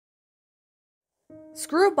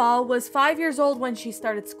Screwball was 5 years old when she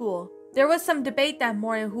started school. There was some debate that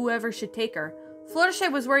morning whoever should take her. Fluttershy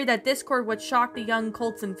was worried that Discord would shock the young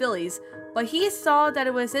colts and fillies, but he saw that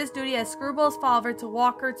it was his duty as Screwball's father to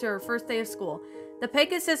walk her to her first day of school. The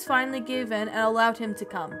Pegasus finally gave in and allowed him to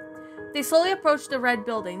come. They slowly approached the red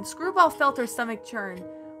building. Screwball felt her stomach churn.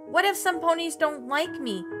 "What if some ponies don't like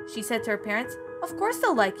me?" she said to her parents. "Of course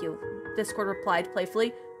they'll like you," Discord replied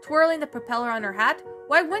playfully, twirling the propeller on her hat.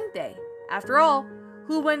 "Why wouldn't they? After all,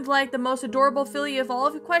 who wouldn't like the most adorable filly of all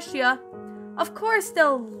of Equestria? Of course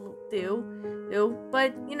they'll do.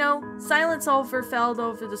 But, silence overfell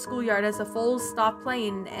over the schoolyard as the foals stopped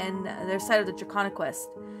playing and their side of the Draconic Quest.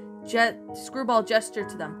 Screwball gestured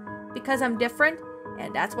to them. "Because I'm different,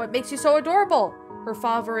 and that's what makes you so adorable," her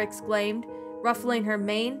father exclaimed, ruffling her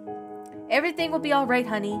mane. "Everything will be alright,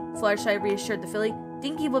 honey," Fluttershy reassured the filly.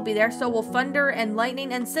 "Dinky will be there, so will Thunder and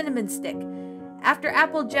Lightning and Cinnamon Stick." After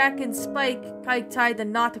Applejack and Spike tied the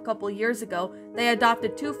knot a couple years ago, they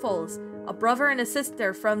adopted 2 foals, a brother and a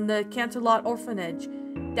sister from the Canterlot orphanage.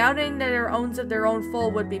 Doubting that their owns of their own foal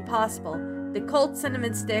would be possible, the colt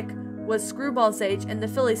Cinnamon Stick was Screwball's age, and the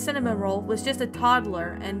filly Cinnamon Roll was just a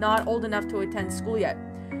toddler and not old enough to attend school yet.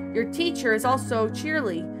 "Your teacher is also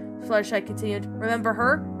Cheerly," Fluttershy continued. "Remember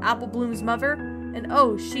her? Apple Bloom's mother? And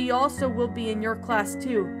oh, she also will be in your class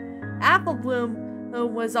too." Apple Bloom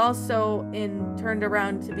was also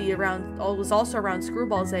around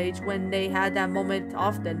Screwball's age when they had that moment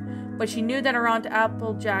often, but she knew that around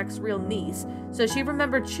Applejack's real niece, so she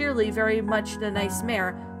remembered Cheerly very much the nice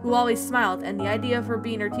mare who always smiled, and the idea of her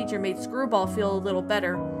being her teacher made Screwball feel a little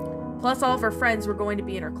better. Plus all of her friends were going to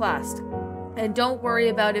be in her class. "And don't worry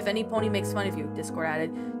about if any pony makes fun of you," Discord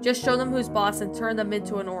added. "Just show them who's boss and turn them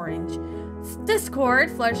into an orange." "Discord!"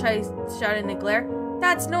 Fluttershy shouted in a glare.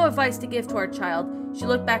 "That's no advice to give to our child." She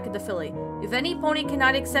looked back at the filly. "If any pony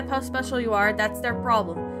cannot accept how special you are, that's their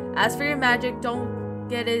problem. As for your magic, don't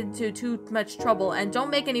get into too much trouble, and don't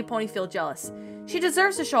make any pony feel jealous. She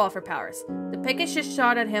deserves to show off her powers." The Pegasus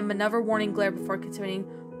shot at him another warning glare before continuing.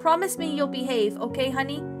 "Promise me you'll behave, okay,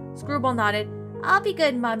 honey?" Screwball nodded. "I'll be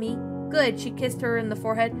good, Mommy." "Good." She kissed her in the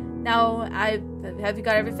forehead. "Now, have you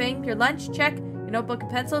got everything? Your lunch? Check. Your notebook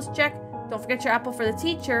and pencils? Check. Don't forget your apple for the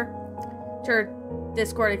teacher."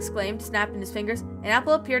 Discord exclaimed, snapping his fingers. An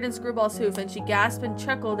apple appeared in Screwball's hoof, and she gasped and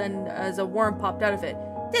chuckled as a worm popped out of it.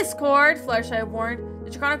 "Discord!" Fluttershy warned. The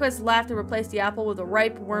Draconic Quest laughed and replaced the apple with a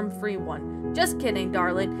ripe, worm-free one. "Just kidding,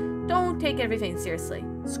 darling. Don't take everything seriously."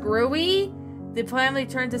 "Screwy?" The family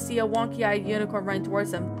turned to see a wonky-eyed unicorn running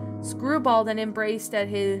towards them. Screwball then embraced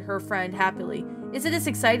her friend happily. "Isn't this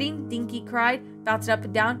exciting?" Dinky cried, bouncing up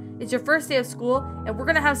and down. "It's your first day of school, and we're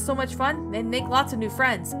gonna have so much fun and make lots of new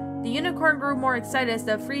friends." The unicorn grew more excited as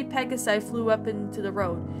the 3 Pegasi flew up into the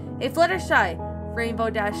road. "Hey, Fluttershy!"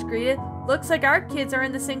 Rainbow Dash greeted. "Looks like our kids are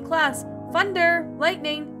in the same class. Thunder!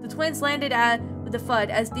 Lightning!" The twins landed with a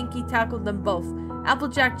thud as Dinky tackled them both.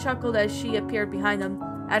 Applejack chuckled as she appeared behind them.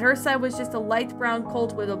 At her side was just a light brown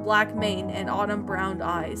colt with a black mane and autumn brown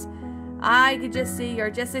eyes. "I could just see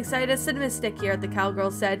you're just excited as Cinnamon Stick here," the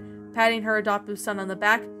cowgirl said, patting her adoptive son on the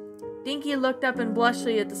back. Dinky looked up and blushed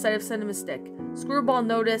at the sight of Cinnamon Stick. Screwball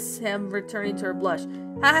noticed him returning to her blush.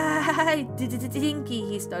 "Hi, Dinky,"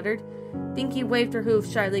 he stuttered. Dinky waved her hoof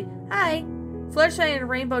shyly. "Hi." Fluttershy and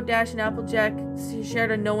Rainbow Dash and Applejack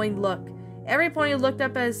shared a knowing look. Every pony looked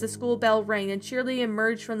up as the school bell rang and cheerily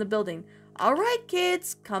emerged from the building. "All right,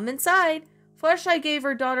 kids, come inside." Fluttershy gave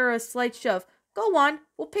her daughter a slight shove. "Go on,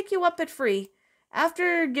 we'll pick you up at 3.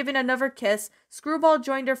 After giving another kiss, Screwball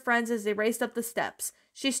joined her friends as they raced up the steps.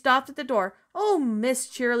 She stopped at the door. "Oh, Miss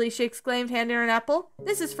Cheerly," she exclaimed, handing her an apple.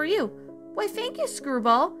 "This is for you." "Why, thank you,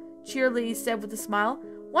 Screwball," Cheerly said with a smile.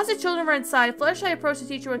 Once the children were inside, Fluttershy approached the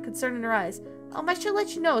teacher with concern in her eyes. "I should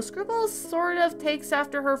let you know, Screwball sort of takes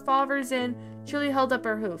after her father's," and Cheerly held up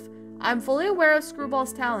her hoof. "I'm fully aware of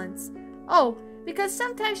Screwball's talents." "Oh, because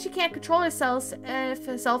sometimes she can't control herself, and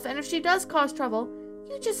if she does cause trouble,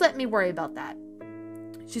 you just let me worry about that.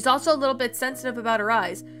 She's also a little bit sensitive about her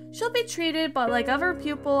eyes. She'll be treated but like other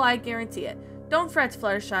pupil, I guarantee it. Don't fret,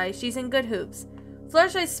 Fluttershy, she's in good hoops."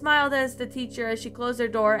 Fluttershy smiled as the teacher as she closed her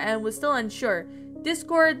door and was still unsure.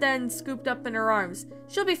 Discord then scooped up in her arms.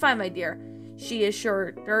 "She'll be fine, my dear," she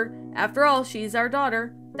assured her. "After all, she's our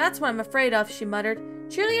daughter." "That's what I'm afraid of," she muttered.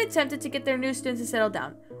 Cheerily attempted to get their new students to settle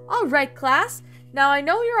down. "All right, class. Now I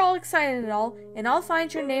know you're all excited and all, and I'll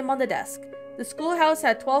find your name on the desk." The schoolhouse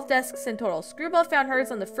had 12 desks in total. Screwball found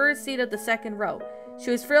hers on the first seat of the second row.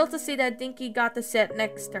 She was thrilled to see that Dinky got the sit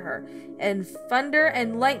next to her, and Thunder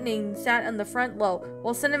and Lightning sat on the front row,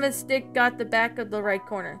 while Cinnamon Stick got the back of the right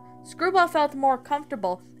corner. Screwball felt more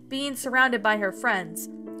comfortable being surrounded by her friends.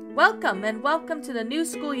 Welcome, and welcome to the new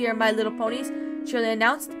school year, my little ponies, Cheerly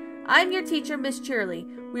announced. I'm your teacher, Miss Cheerly.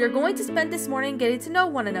 We are going to spend this morning getting to know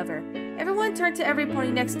one another. Everyone turn to every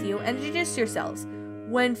pony next to you and introduce yourselves.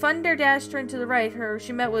 When Thunderdash turned to the right,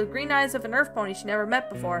 she met with green eyes of an earth pony she never met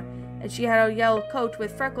before, and she had a yellow coat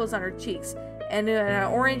with freckles on her cheeks, and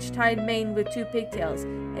an orange-tied mane with 2 pigtails,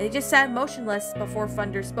 and they just sat motionless before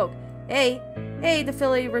Thunder spoke. Hey, the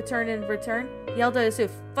filly returned, yelled at his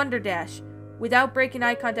hoof, Thunderdash. Without breaking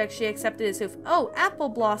eye contact, she accepted his hoof. Oh, Apple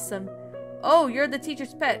Blossom. Oh, you're the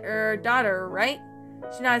teacher's pet, daughter, right?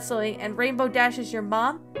 She nodded slowly. And Rainbow Dash is your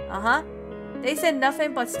mom? Uh-huh. They said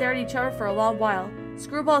nothing but stared at each other for a long while.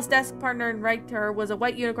 Screwball's desk partner and right to her was a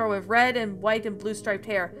white unicorn with red and white and blue striped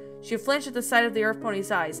hair. She flinched at the sight of the earth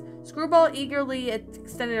pony's eyes. Screwball eagerly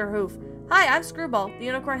extended her hoof. Hi, I'm Screwball. The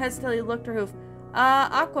unicorn hesitantly looked her hoof.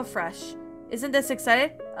 Aquafresh. Isn't this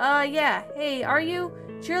excited? Yeah. Hey, are you?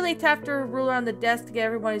 Cheerly tapped her ruler on the desk to get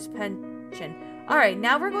everyone's attention. Alright,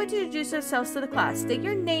 now we're going to introduce ourselves to the class. State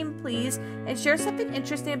your name, please, and share something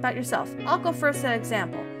interesting about yourself. I'll go first as an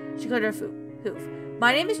example. She cleared her hoof.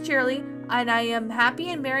 My name is Cheerly, and I am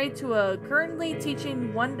happy and married to a currently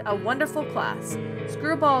teaching a wonderful class.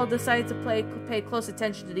 Screwball decided to pay close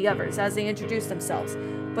attention to the others as they introduced themselves,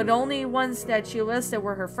 but only ones that she listed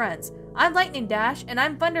were her friends. I'm Lightning Dash, and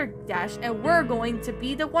I'm Thunder Dash, and we're going to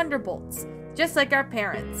be the Wonderbolts, just like our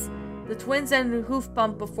parents. The twins then hoof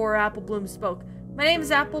bumped before Apple Bloom spoke. My name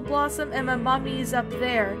is Apple Blossom, and my mommy's up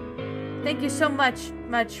there. Thank you so much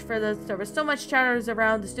for the service. So much chatters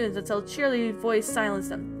around the students until Cheerly's voice silenced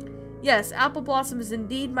them. Yes, Apple Blossom is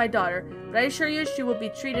indeed my daughter, but I assure you she will be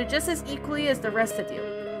treated just as equally as the rest of you.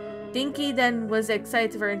 Dinky then was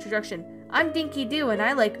excited for her introduction. I'm Dinky Doo, and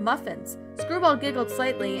I like muffins. Screwball giggled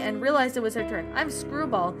slightly and realized it was her turn. I'm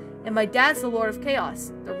Screwball, and my dad's the Lord of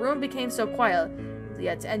Chaos. The room became so quiet,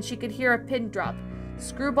 yet, and she could hear a pin drop.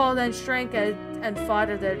 Screwball then shrank and thought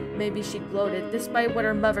that maybe she gloated, despite what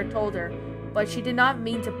her mother told her. But she did not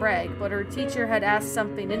mean to brag, but her teacher had asked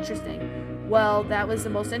something interesting. Well, that was the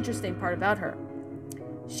most interesting part about her.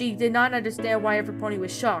 She did not understand why every pony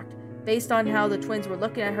was shocked, based on how the twins were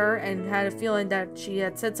looking at her, and had a feeling that she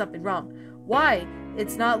had said something wrong. Why?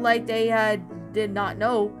 It's not like they did not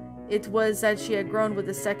know. It was that she had grown with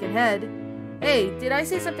a second head. Hey, did I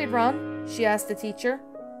say something wrong? She asked the teacher.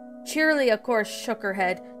 Cheerly, of course, shook her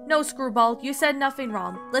head. No, Screwball, you said nothing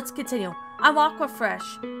wrong. Let's continue. I'm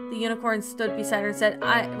Aquafresh. The unicorn stood beside her and said,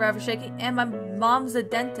 rather shaking, and my mom's a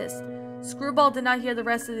dentist. Screwball did not hear the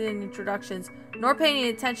rest of the introductions, nor pay any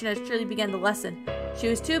attention as Cheerly began the lesson. She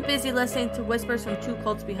was too busy listening to whispers from 2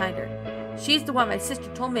 colts behind her. She's the one my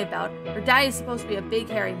sister told me about. Her daddy is supposed to be a big,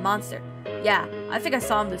 hairy monster. Yeah, I think I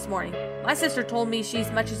saw him this morning. My sister told me she's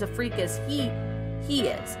as much as a freak as he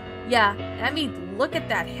is. Yeah, and I mean, look at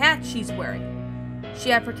that hat she's wearing. She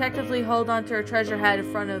had protectively held onto her treasure hat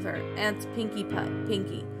in front of her, Aunt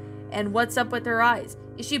Pinky. And what's up with her eyes?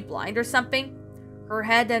 Is she blind or something? Her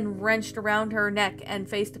head then wrenched around her neck and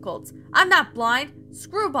faced the colts. I'm not blind!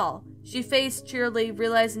 Screwball! She faced Cheerly,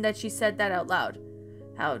 realizing that she said that out loud.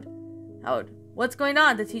 Howd. What's going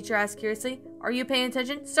on? The teacher asked curiously. Are you paying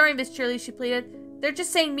attention? Sorry, Miss Cheerly, she pleaded. They're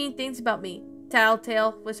just saying mean things about me.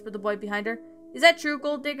 Tattletale, whispered the boy behind her. Is that true,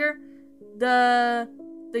 Gold Digger? The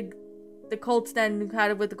colts then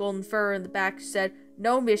had it with the golden fur in the back said,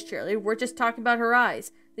 No, Miss Cheerly, we're just talking about her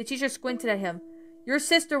eyes. The teacher squinted at him. Your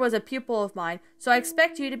sister was a pupil of mine, so I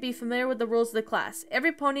expect you to be familiar with the rules of the class.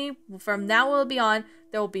 Every pony, from now on beyond,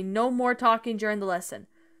 there will be no more talking during the lesson.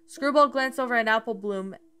 Screwball glanced over at Apple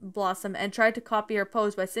Blossom and tried to copy her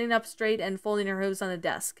pose by sitting up straight and folding her hooves on the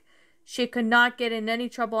desk. She could not get in any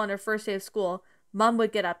trouble on her first day of school. Mom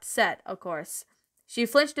would get upset, of course. She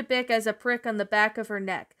flinched a bit as a prick on the back of her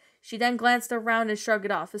neck. She then glanced around and shrugged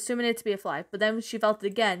it off, assuming it to be a fly, but then she felt it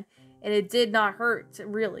again, and it did not hurt,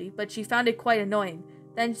 really, but she found it quite annoying.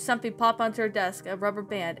 Then something popped onto her desk, a rubber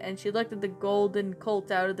band, and she looked at the golden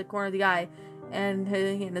colt out of the corner of the eye, and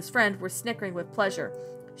he and his friend were snickering with pleasure.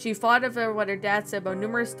 She thought of what her dad said about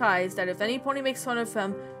numerous times, that if any pony makes fun of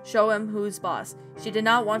him, show him who's boss. She did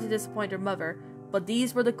not want to disappoint her mother, but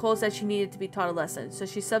these were the colts that she needed to be taught a lesson, so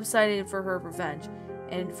she subsided for her revenge.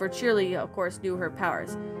 And for Cheerly, of course, knew her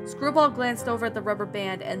powers. Screwball glanced over at the rubber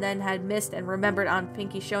band and then had missed and remembered Aunt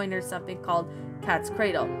Pinky showing her something called Cat's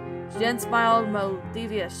Cradle. She then smiled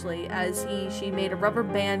maliciously as she made a rubber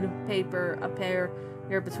band paper appear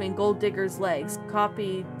between Gold Digger's legs,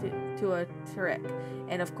 copied to a trick.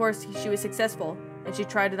 And of course, she was successful, and she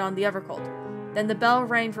tried it on the other colt. Then the bell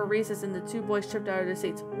rang for recess and the 2 boys tripped out of their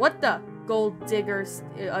seats. What the? Gold Digger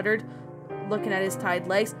uttered, looking at his tied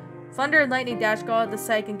legs. Thunder and Lightning Dash got out of the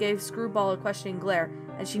sight and gave Screwball a questioning glare,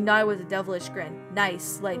 and she nodded with a devilish grin.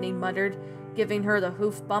 Nice, Lightning muttered, giving her the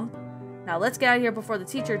hoof bump. Now let's get out of here before the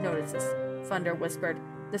teacher notices, Thunder whispered.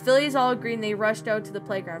 The fillies all agreed and they rushed out to the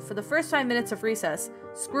playground. For the first 5 minutes of recess,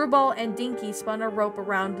 Screwball and Dinky spun a rope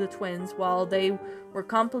around the twins while they were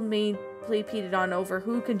completely competed on over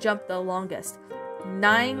who can jump the longest.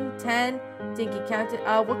 9, 10, Dinky counted.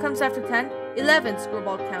 What comes after 10? 11,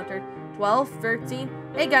 Screwball countered. 12, 13.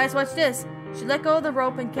 Hey guys, watch this. She let go of the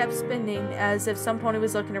rope and kept spinning as if some pony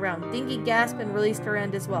was looking around. Dinky gasped and released her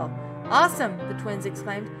end as well. Awesome, the twins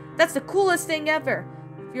exclaimed. That's the coolest thing ever.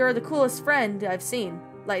 You're the coolest friend I've seen,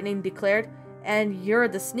 Lightning declared. And you're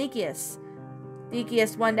the sneakiest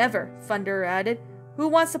one ever, Thunder added. Who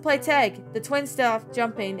wants to play tag? The twins stopped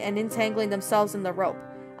jumping and entangling themselves in the rope.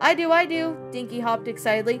 I do, Dinky hopped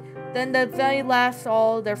excitedly. Then they laughed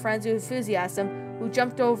all their friends with enthusiasm, who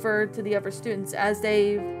jumped over to the other students as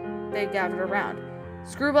they gathered around.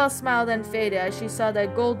 Screwball smiled and faded as she saw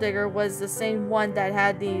that Gold Digger was the same one that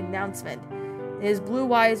had the announcement. His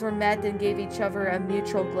blue eyes were met and gave each other a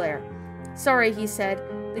mutual glare. Sorry, he said.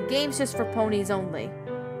 The game's just for ponies only.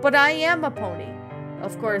 But I am a pony,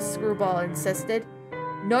 of course, Screwball insisted.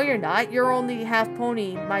 No, you're not. You're only half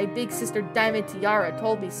pony. My big sister Diamond Tiara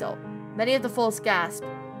told me so. Many of the fools gasped,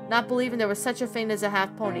 not believing there was such a thing as a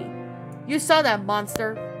half pony. You saw that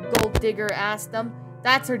monster? Gold Digger asked them.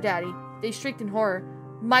 That's her daddy. They shrieked in horror.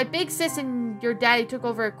 My big sis and your daddy took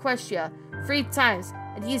over Equestria 3 times,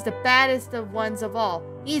 and he's the baddest of ones of all.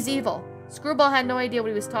 He's evil. Screwball had no idea what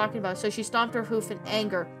he was talking about, so she stomped her hoof in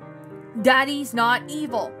anger. Daddy's not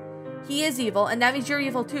evil. He is evil, and that means you're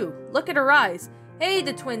evil too. Look at her eyes. Hey,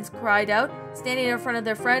 the twins cried out, standing in front of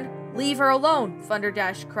their friend. Leave her alone, Thunder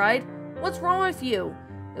Dash cried. What's wrong with you?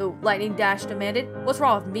 Lightning Dash demanded. What's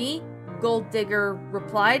wrong with me? Gold Digger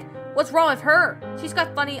replied. What's wrong with her? She's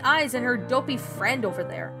got funny eyes and her dopey friend over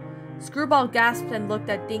there. Screwball gasped and looked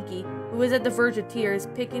at Dinky, who was at the verge of tears,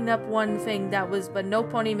 picking up one thing that was, but no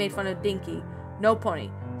pony made fun of Dinky. No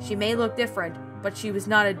pony. She may look different, but she was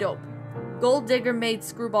not a dope. Gold Digger made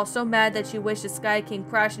Screwball so mad that she wished the sky came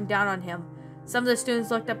crashing down on him. Some of the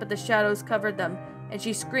students looked up at the shadows covered them, and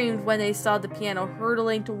she screamed when they saw the piano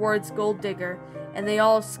hurtling towards Gold Digger, and they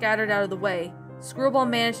all scattered out of the way. Screwball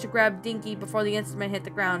managed to grab Dinky before the instrument hit the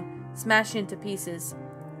ground, smashing it to pieces.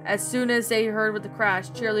 As soon as they heard with the crash,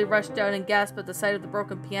 Cheerily rushed out and gasped at the sight of the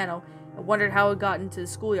broken piano and wondered how it got into the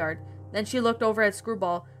schoolyard. Then she looked over at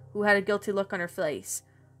Screwball, who had a guilty look on her face.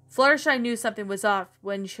 Fluttershy knew something was off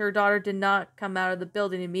when her daughter did not come out of the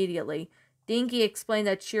building immediately. Dinky explained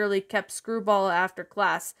that Cheerily kept Screwball after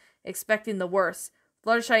class, expecting the worst.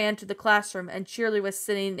 Fluttershy entered the classroom, and Cheerily was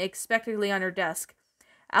sitting expectantly on her desk.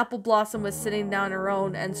 Apple Blossom was sitting down her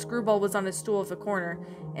own, and Screwball was on a stool of the corner.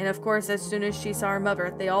 And of course, as soon as she saw her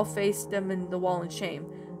mother, they all faced them in the wall in shame.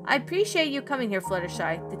 I appreciate you coming here,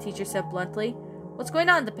 Fluttershy, the teacher said bluntly. What's going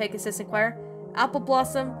on? The Pegasus inquired. Apple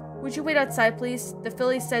Blossom, would you wait outside, please? The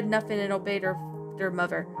filly said nothing and obeyed her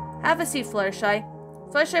mother. Have a seat, Fluttershy.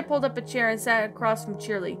 Fluttershy pulled up a chair and sat across from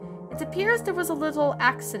Cheerily. It appears there was a little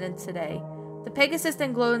accident today. The Pegasus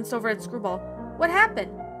then glanced over at Screwball. What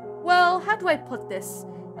happened? Well, how do I put this?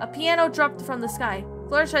 A piano dropped from the sky.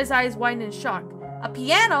 Fluttershy's eyes widened in shock. A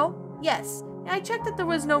piano? Yes. I checked that there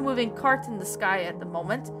was no moving cart in the sky at the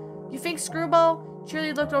moment. You think Screwball?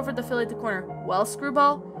 Cheerily looked over at the filly at the corner. Well,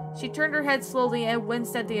 Screwball? She turned her head slowly and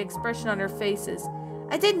winced at the expression on her faces.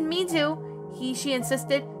 I didn't mean to, she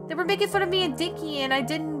insisted. They were making fun of me and Dinky, and I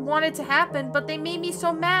didn't want it to happen, but they made me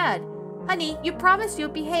so mad. Honey, you promised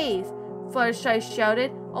you'd behave, Fluttershy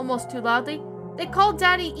shouted, almost too loudly. They called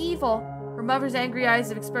Daddy evil. Her mother's angry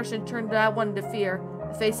eyes of expression turned that one into fear,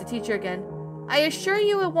 and faced the teacher again. I assure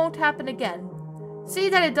you it won't happen again. See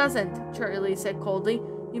that it doesn't, Cheerily said coldly.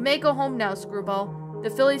 You may go home now, Screwball. The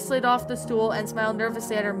filly slid off the stool and smiled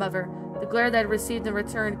nervously at her mother. The glare that had received in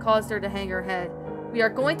return caused her to hang her head. We are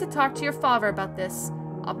going to talk to your father about this.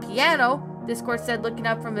 A piano? Discord said, looking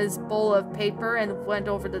up from his bowl of paper and went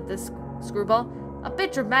over to Screwball. A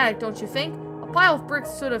bit dramatic, don't you think? A pile of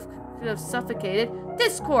bricks could have suffocated.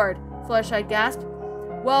 Discord! Fluttershy gasped.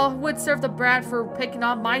 Well, who would serve the brat for picking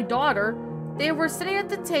on my daughter? They were sitting at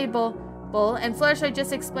the table, and Fluttershy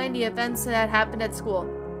just explained the events that had happened at school.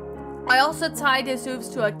 I also tied his hooves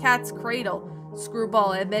to a cat's cradle,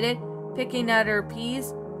 Screwball admitted, picking at her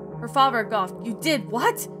peas. Her father gulped. You did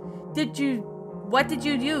what? What did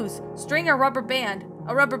you use? String or rubber band?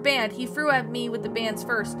 A rubber band. He threw at me with the bands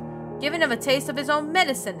first. Giving him a taste of his own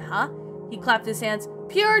medicine, huh? He clapped his hands.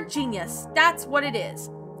 Pure genius. That's what it is.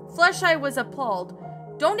 Fluttershy was appalled.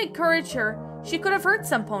 Don't encourage her. She could have hurt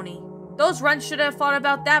some pony. Those runts should have thought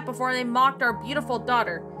about that before they mocked our beautiful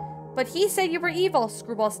daughter. But he said you were evil,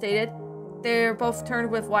 Screwball stated. They both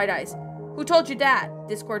turned with wide eyes. Who told you that?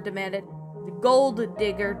 Discord demanded. The gold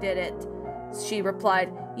digger did it, she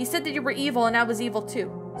replied. He said that you were evil and I was evil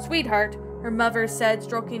too. Sweetheart, her mother said,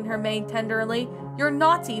 stroking her mane tenderly, you're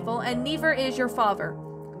not evil and neither is your father.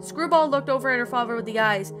 Screwball looked over at her father with the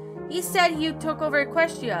eyes. He said you took over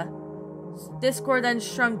Equestria. Discord then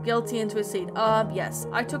shrunk guilty into his seat. Yes,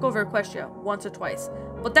 I took over Equestria once or twice,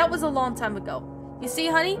 but that was a long time ago. You see,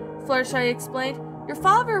 honey, Fluttershy explained, your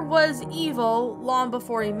father was evil long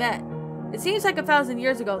before he met. It seems like 1,000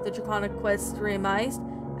 years ago, the Draconic Quest reminded.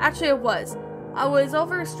 Actually, it was. I was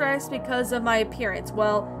overstressed because of my appearance.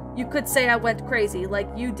 Well, you could say I went crazy, like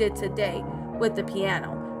you did today with the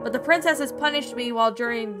piano. But the princesses punished me while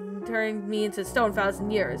turning me into stone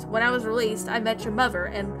 1,000 years. When I was released, I met your mother,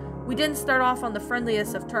 and we didn't start off on the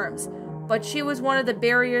friendliest of terms. But she was one of the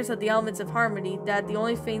barriers of the elements of harmony, that the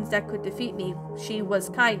only things that could defeat me, she was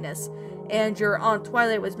kindness. And your Aunt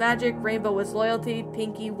Twilight was magic, Rainbow was loyalty,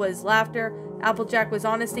 Pinkie was laughter, Applejack was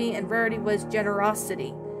honesty, and Rarity was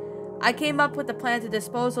generosity. I came up with a plan to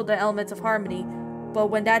dispose of the elements of harmony, but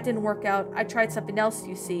when that didn't work out, I tried something else,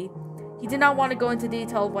 you see. He did not want to go into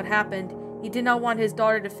detail of what happened. He did not want his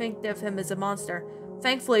daughter to think of him as a monster.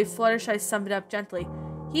 Thankfully, Fluttershy summed it up gently.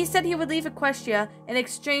 He said he would leave Equestria in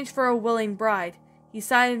exchange for a willing bride. He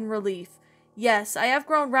sighed in relief. Yes, I have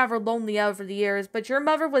grown rather lonely over the years, but your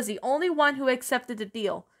mother was the only one who accepted the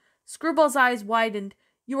deal. Screwball's eyes widened.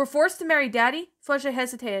 You were forced to marry Daddy? Fluttershy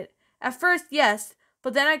hesitated. At first, yes,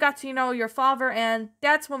 but then I got to know your father, and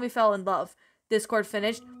that's when we fell in love. Discord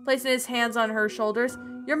finished, placing his hands on her shoulders.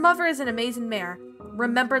 Your mother is an amazing mare.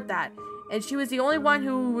 Remembered that. And she was the only one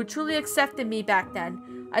who truly accepted me back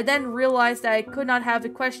then. I then realized that I could not have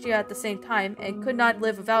Equestria at the same time, and could not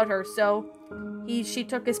live without her, so... She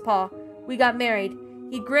took his paw. We got married.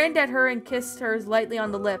 He grinned at her and kissed her lightly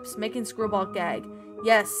on the lips, making Screwball gag.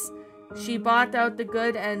 Yes, she bought out the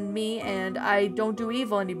good and me, and I don't do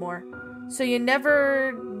evil anymore. So you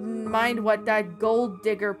never mind what that gold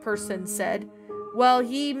digger person said. Well,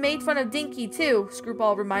 he made fun of Dinky too,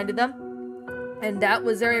 Screwball reminded them. And that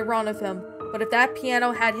was very wrong of him. But if that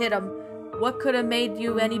piano had hit him, what could have made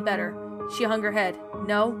you any better? She hung her head.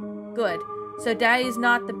 No? Good. So Daddy's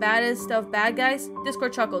not the baddest of bad guys?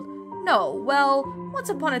 Discord chuckled. No, well, once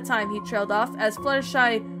upon a time, he trailed off, as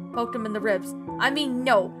Fluttershy poked him in the ribs. I mean,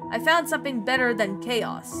 no, I found something better than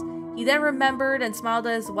chaos. He then remembered and smiled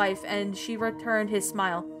at his wife, and she returned his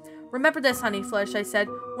smile. Remember this, honey, Fluttershy said.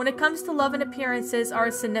 When it comes to love and appearances are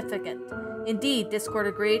significant. Indeed, Discord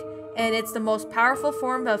agreed, and it's the most powerful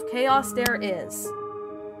form of chaos there is.